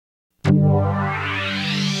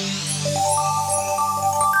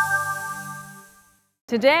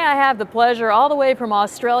Today I have the pleasure, all the way from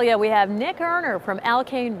Australia, we have Nic Earner from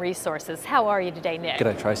Alkane Resources. How are you today, Nic?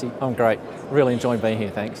 G'day Tracy, I'm great. Really enjoying being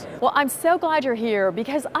here, thanks. Well, I'm so glad you're here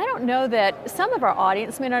because I don't know that some of our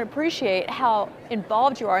audience may not appreciate how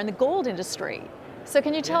involved you are in the gold industry. So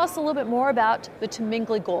can you tell us a little bit more about the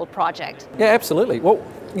Tomingley Gold Project? Yeah, absolutely. Well,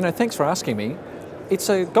 thanks for asking me. It's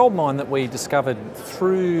a gold mine that we discovered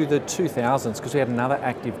through the 2000s because we had another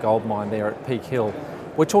active gold mine there at Peak Hill.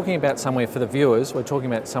 We're talking about somewhere, for the viewers, we're talking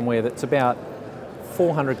about somewhere that's about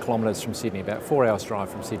 400 kilometres from Sydney, about 4 hours drive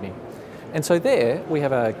from Sydney. And so there we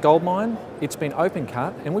have a gold mine, it's been open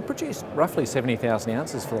cut, and we produced roughly 70,000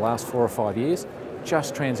 ounces for the last 4 or 5 years,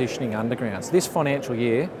 just transitioning underground. So this financial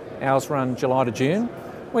year, ours run July to June,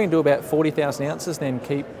 we can do about 40,000 ounces, then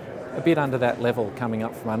keep a bit under that level coming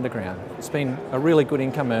up from underground. It's been a really good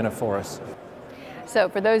income earner for us. So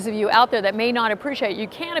for those of you out there that may not appreciate, you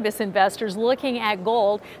cannabis investors looking at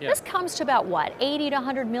gold, this comes to about what, 80 to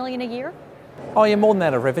 100 million a year? Oh yeah, more than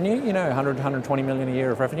that of revenue, 100, 120 million a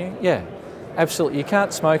year of revenue. Yeah, absolutely. You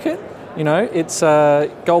can't smoke it. It's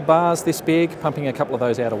gold bars this big, pumping a couple of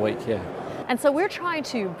those out a week, yeah. And so we're trying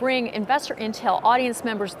to bring InvestorIntel audience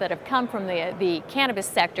members that have come from the cannabis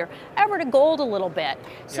sector over to gold a little bit.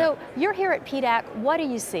 So you're here at PDAC, what are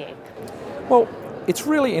you seeing? Well, it's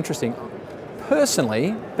really interesting.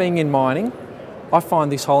 Personally, being in mining, I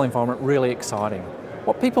find this whole environment really exciting.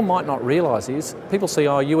 What people might not realise is, people see,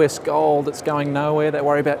 US gold, it's going nowhere, they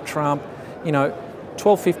worry about Trump,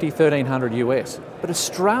 $1,250, $1,300 US. But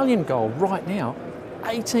Australian gold right now,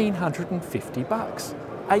 $1,850 bucks,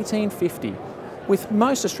 $1,850. With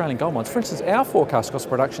most Australian gold mines, for instance, our forecast cost of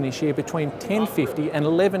production this year between $10.50 and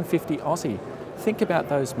 $11.50 Aussie. Think about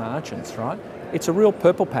those margins, right? It's a real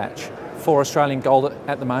purple patch for Australian gold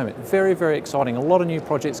at the moment. Very, very exciting. A lot of new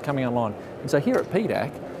projects coming online. And so here at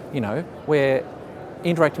PDAC, we're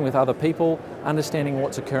interacting with other people, understanding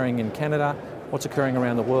what's occurring in Canada, what's occurring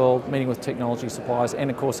around the world, meeting with technology suppliers,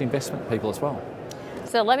 and of course investment people as well.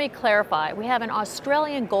 So let me clarify, we have an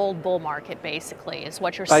Australian gold bull market basically, is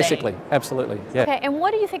what you're saying? Basically, absolutely, yeah. Okay, and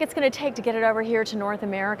what do you think it's going to take to get it over here to North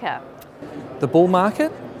America? The bull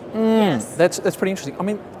market? Yes. That's pretty interesting. I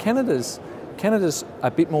mean, Canada's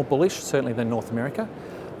a bit more bullish, certainly, than North America.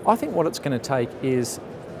 I think what it's going to take is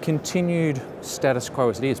continued status quo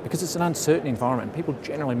as it is, because it's an uncertain environment. People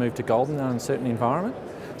generally move to gold in an uncertain environment.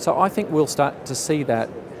 So I think we'll start to see that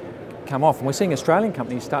come off. And we're seeing Australian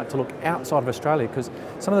companies start to look outside of Australia because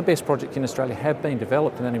some of the best projects in Australia have been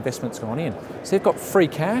developed and that investment's gone in. So they've got free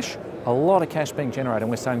cash, a lot of cash being generated, and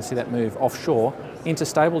we're starting to see that move offshore into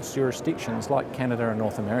stable jurisdictions like Canada and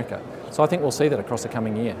North America. So I think we'll see that across the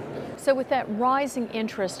coming year. So with that rising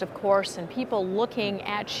interest, of course, and people looking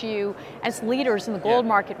at you as leaders in the gold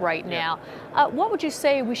market right now, what would you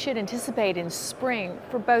say we should anticipate in spring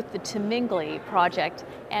for both the Tomingley project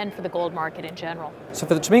and for the gold market in general? So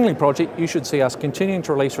for the Tomingley project, you should see us continuing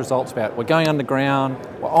to release results about we're going underground,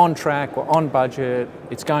 we're on track, we're on budget,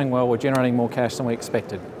 it's going well, we're generating more cash than we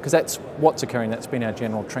expected. Because that's what's occurring, that's been our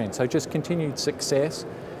general trend. So just continued success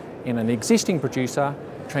in an existing producer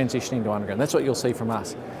transitioning to underground. That's what you'll see from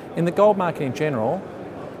us. In the gold market in general,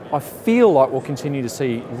 I feel like we'll continue to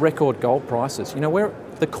see record gold prices. Where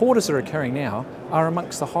the quarters that are occurring now are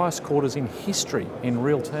amongst the highest quarters in history in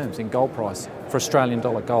real terms in gold price for Australian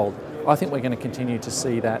dollar gold. I think we're going to continue to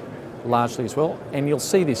see that largely as well. And you'll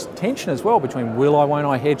see this tension as well between will I, won't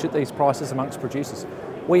I hedge at these prices amongst producers.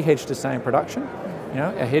 We hedge to stay in production.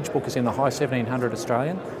 Our hedge book is in the high 1700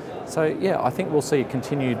 Australian. So yeah, I think we'll see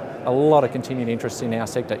a lot of continued interest in our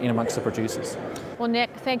sector in amongst the producers. Well,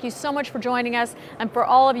 Nic, thank you so much for joining us. And for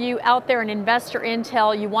all of you out there in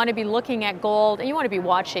InvestorIntel, you want to be looking at gold and you want to be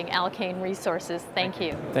watching Alkane Resources. Thank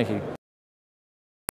you. Thank you.